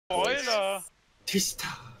Spoiler! Tista.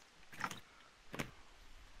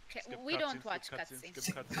 Okay, we don't watch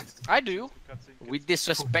cutscenes. I do. We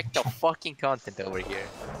disrespect the fucking content over here.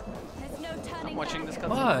 I'm watching this cutscene.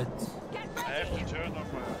 What? I have to turn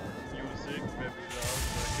off my music very loud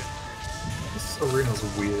so I can... This arena's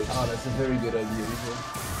weird. Oh, that's a very good idea.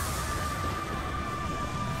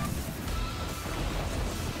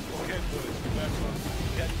 Okay, boys, remember,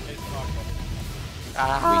 get a smartphone.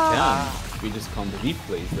 We can. We just can't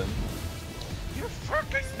replace them. You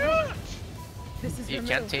fucking nut! This is You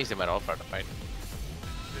can't change them at all for the fight.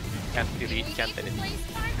 Can't delete, can't edit.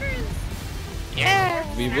 Yeah!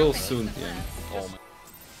 We will soon, yeah. Oh my.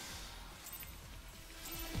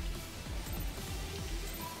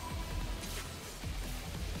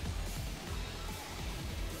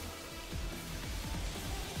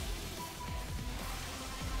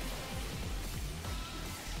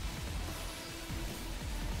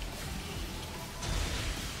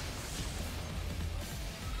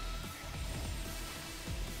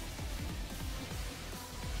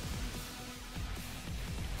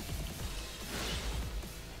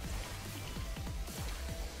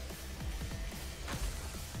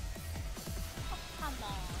 Come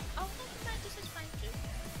on. Oh, no, this is fine too.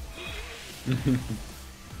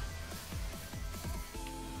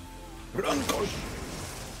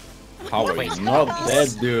 How are you not dead,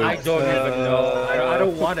 dude? I don't even know. I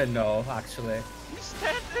don't want to know, actually.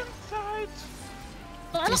 Stand inside!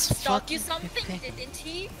 Thanos taught you something, didn't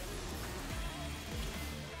he?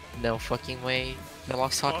 No fucking way. The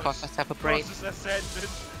lost hot cock must have a brain. Process ascended.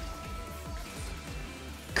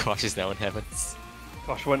 Gosh is now in heavens.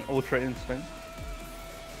 Gosh, went ultra instant.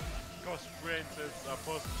 Cause brain cells are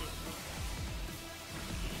positive.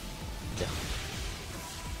 No.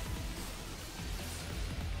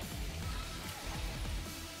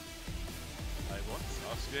 I want to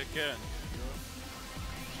ask you again.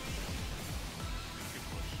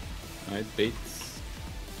 Alright, baits.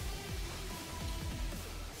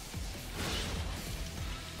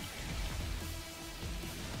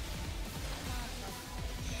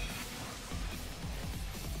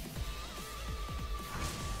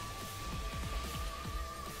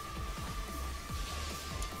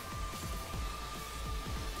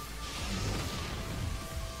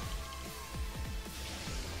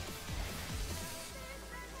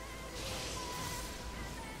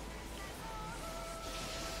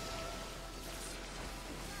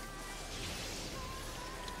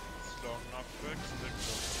 Long enough to expect.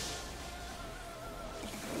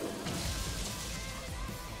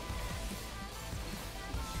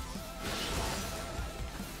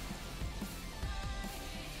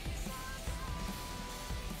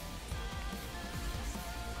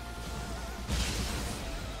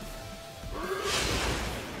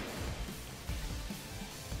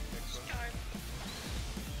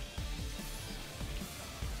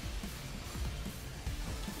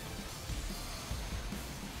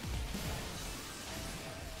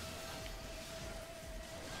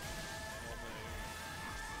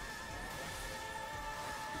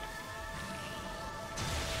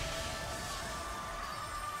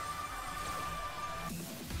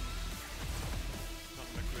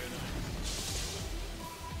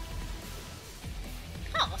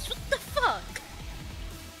 Gosh, what the fuck?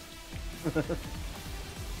 You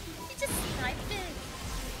just sniped it.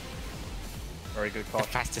 Very good The call.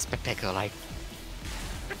 fastest Pepeko alive.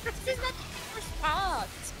 This is not the first part.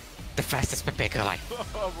 The fastest Pepeko alive.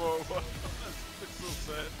 Oh, whoa. That's so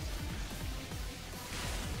sad.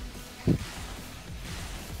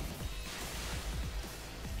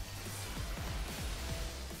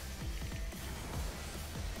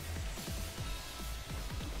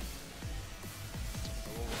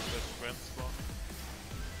 What was that friend spawn?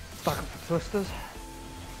 Stuck up twisters.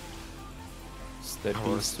 Stepping I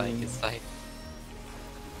was like stone. inside.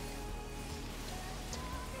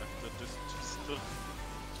 After this just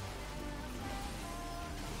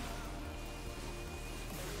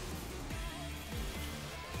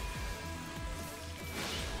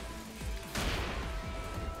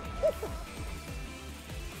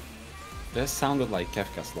That sounded like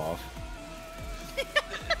Kefka's laugh.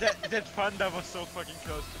 that thunder was so fucking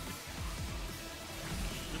close to me.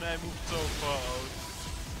 And I moved so far out.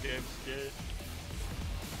 This game's scared.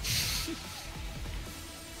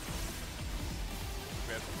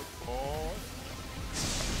 Grab the ball.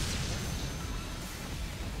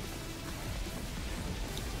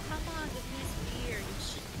 Come on, give me a spear, you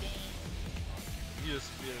shit game. Here's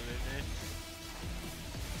spear, Lenny.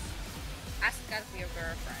 Ask God for your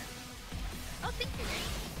girlfriend. Oh, thank you, Nick.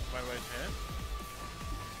 My right hand.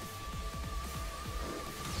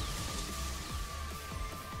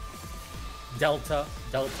 Delta,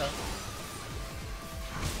 Delta.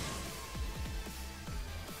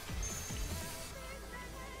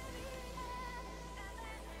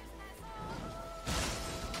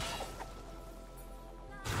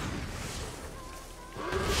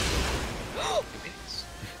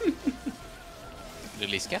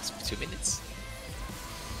 Release gasp, 2 minutes.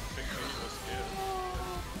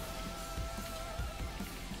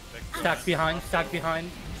 Stack behind, stack behind.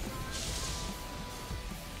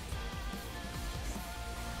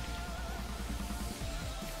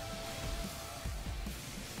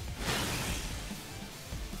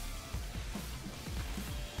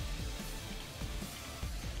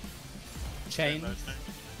 Chain.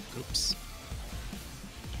 Oops.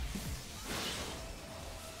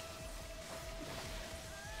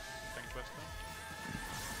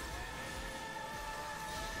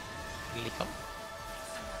 Really come?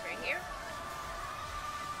 I'm over here.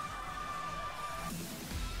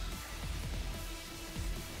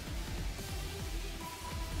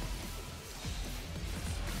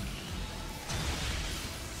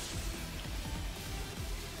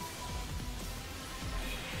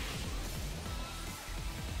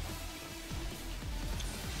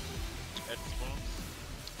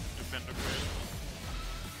 Defender grade.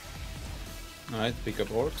 Alright, pick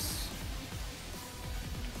up orbs.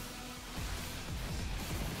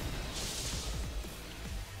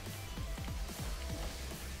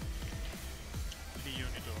 The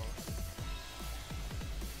unit off.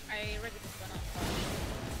 I already put one on.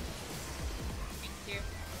 Thank you.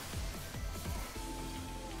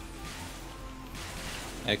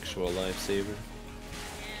 Actual lifesaver.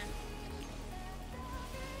 Yeah.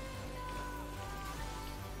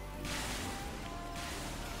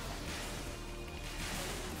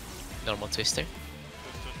 Normal twister.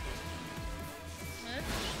 Move.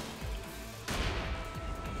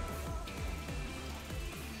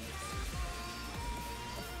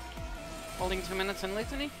 Holding 2 minutes in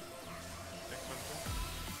litany.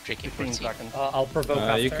 Drinking 15 14. seconds. I'll provoke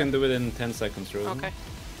after. You can do it in 10 seconds, Rosen. Okay.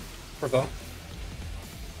 Provoke.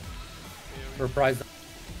 Reprise.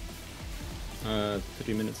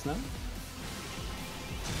 3 minutes now.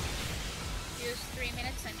 Use 3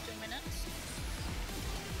 minutes and 2 minutes.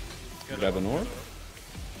 Grab an orb.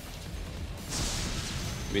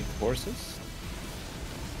 With horses.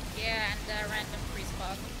 Yeah, and random free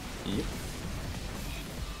spot. Yep.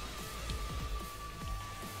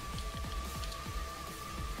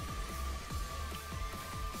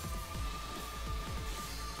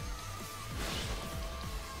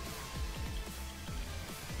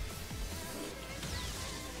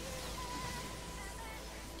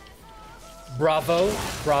 Bravo,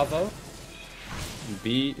 bravo.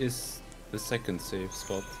 B is the second safe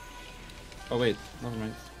spot. Oh wait, never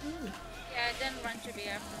mind. Yeah, then run to B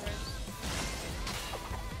afterwards.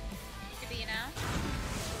 To B now.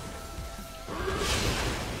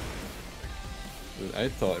 Dude, I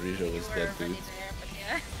thought Rijo You was were dead, already dude. there, but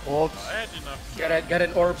yeah. Orbs. I had enough. Get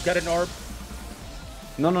an orb, get an orb.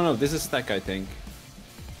 No, this is stack, I think.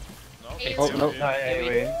 No. Oh, no. No,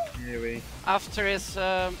 AoE. After is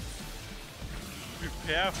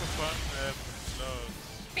Prepare for fun.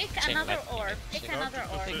 Close. Pick Chain another lightning, orb. chain Pick another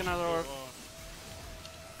orb. Pick another orb.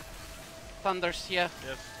 Thunders, yeah.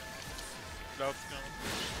 Yes. Clouds come.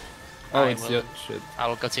 Oh, I it's will- yeah, shit. I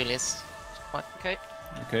will go to Liz. What? Okay.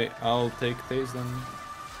 Okay, I'll take Taze then.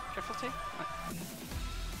 Careful, T.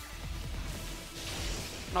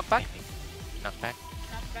 Knock back. Knock back.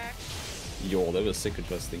 Not back. Yo, that was sick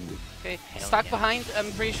adjusting, dude. Okay. Hell Stack yeah. behind.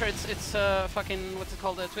 I'm pretty sure it's fucking what's it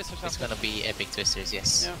called? The twisters. It's after. gonna be epic twisters,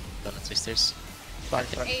 yes. Yeah. Gonna twisters. Stack,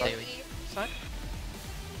 stack, stack. AoE. Stack.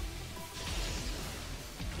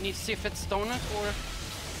 Need to see if it's donut or.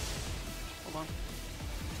 Hold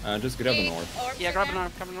on. Just grab an Big orb. orbs Yeah, grab an again.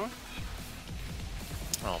 arm. Grab an arm.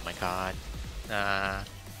 Oh my god.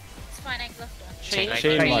 It's fine, I left one. Chain,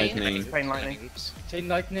 Chain lightning. lightning. Chain lightning. Oops. Chain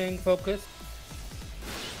lightning, focus.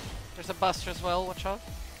 There's a buster as well. Watch out.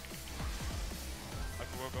 I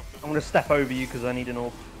can work off I'm gonna step over you because I need an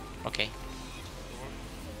orb. Okay.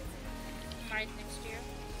 Right next to you.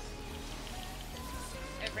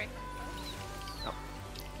 Every.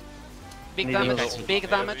 Big Need damage. another- Big Yeah,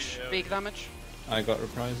 damage. yeah. Big damage. I got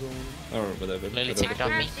reprisal. Or whatever. Lily, whatever. take it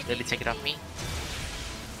off me. It- Lily, take it off me.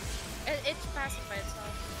 It's passive by itself.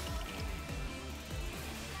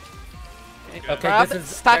 Okay, Grab, this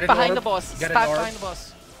is stack get an behind orb, the boss. get an Stack orb. behind the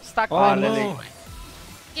boss. Stack Oh, behind no. the Lily. boss.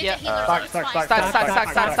 Get Yeah. the healer. Stack, it's stack, fine. stack, Stack, stack,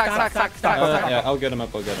 stack, stack, stack, stack, stack. Yeah, I'll get him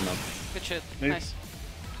up, I'll get him up. Good shit. Move. Nice.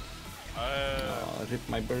 Rip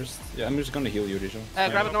my burst. Yeah, I'm just gonna heal you, Rijo.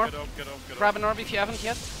 Grab an orb. Get up, get up, get up. Grab an orb if you haven't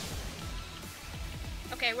yet.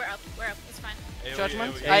 Okay, we're up. We're up. It's fine. AoE,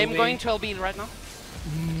 Judgment. AoE. I am AoE. going to LB right now.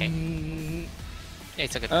 Okay. Mm, Yeah,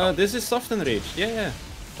 it's a good call. This is soft and rage. Yeah,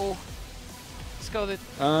 Oh. Let's go with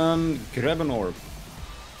yeah. Grab an orb.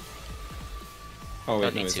 Oh wait,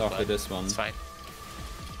 Don't no, need it's to, after but this one. It's fine.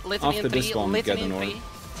 Litany After in this 3. one, Litany get in an orb. 3.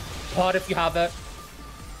 pot if you have it.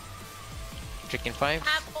 Trick in 5.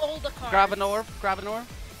 Have all the cards. Grab an orb. Grab an orb.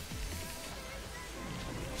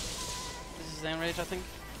 This is enrage, I think.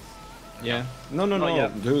 Yeah. No, Not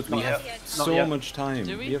yet. dude. We Not have yet. so Not yet. much time.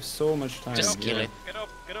 Do we? We have so much time. Just kill yeah. it. Get up,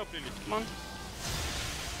 Lily. Come on.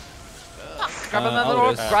 Grab another I'll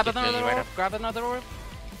orb. risk. Grab Keep another Lily right orb. up. Grab another orb.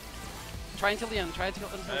 Try until the end. Try until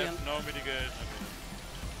I the end. have no mitigation.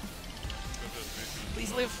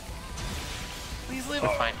 Please live. Please live.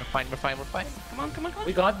 We're fine, we're fine, we're fine, we're fine. Come on, come on, come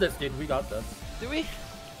We on. got this, dude. We got this. Do we?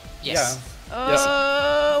 Yes.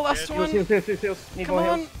 Last Yes. one. Heals. Need Come more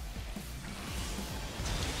on. heals.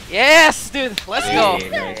 Yes, dude. Let's go.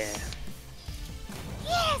 Nice.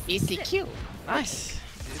 Easy kill. Nice.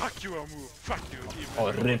 Fuck you, Ramuh. Fuck you. Even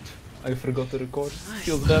Oh, though- rip. I forgot to record. Nice.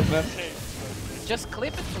 Feels bad, man. Just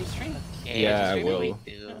clip it from stream. Yeah, I just will. really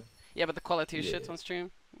Do. Yeah, but the quality is Yeah. shit on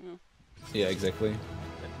stream. Yeah. Yeah, exactly.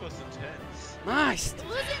 That was intense. Nice. It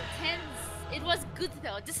was intense. It was good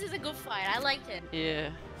though. This is a good fight. I liked it. Yeah,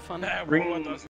 fun. Nah, Bring- Ramuh does